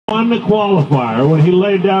the qualifier when he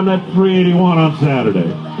laid down that 381 on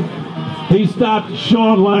Saturday. He stopped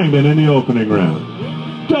Sean Langdon in the opening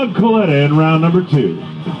round. Doug Coletta in round number 2.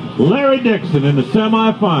 Larry Dixon in the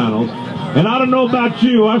semifinals. And I don't know about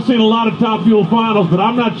you, I've seen a lot of Top Fuel finals, but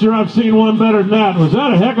I'm not sure I've seen one better than that. Was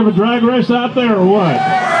that a heck of a drag race out there or what?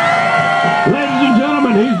 Ladies and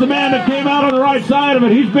gentlemen, he's the man that came out on the right side of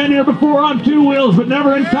it. He's been here before on 2 wheels, but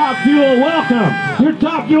never in Top Fuel. Welcome, your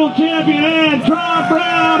Top Fuel champion, Antron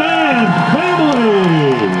Brown and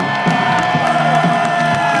family.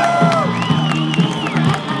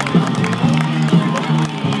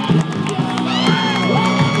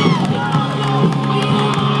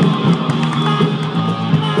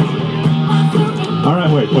 All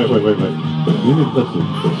right, wait. You need, listen,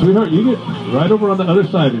 sweetheart, you get right over on the other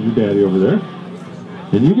side of your daddy over there.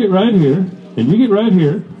 And you get right here. And you get right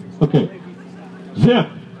here. Okay. Zip,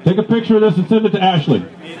 take a picture of this and send it to Ashley.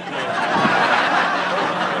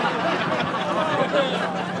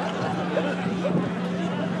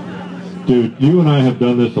 Dude, you and I have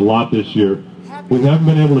done this a lot this year. We haven't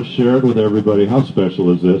been able to share it with everybody. How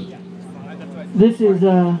special is this? This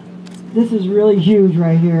is really huge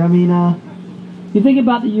right here. I mean, you think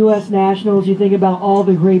about the U.S. Nationals, you think about all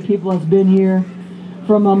the great people that's been here.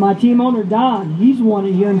 From my team owner, Don, he's won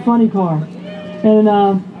it here in Funny Car. And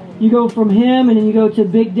you go from him, and then you go to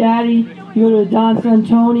Big Daddy, you go to Don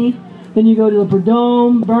Santoni, then you go to the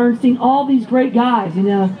Perdome, Bernstein, all these great guys.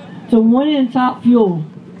 And to win it in Top Fuel.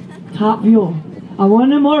 I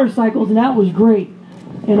won in motorcycles, and that was great.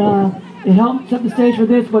 And it helped set the stage for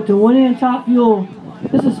this, but to win it in Top Fuel,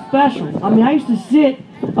 this is special. I mean, I used to sit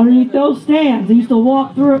underneath those stands. I used to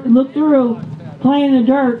walk through it and look through, playing in the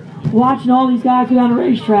dirt, watching all these guys go down the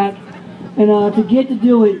racetrack. And to get to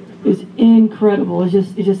do it is incredible. It's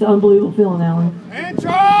just an unbelievable feeling, Alan.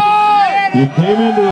 You came into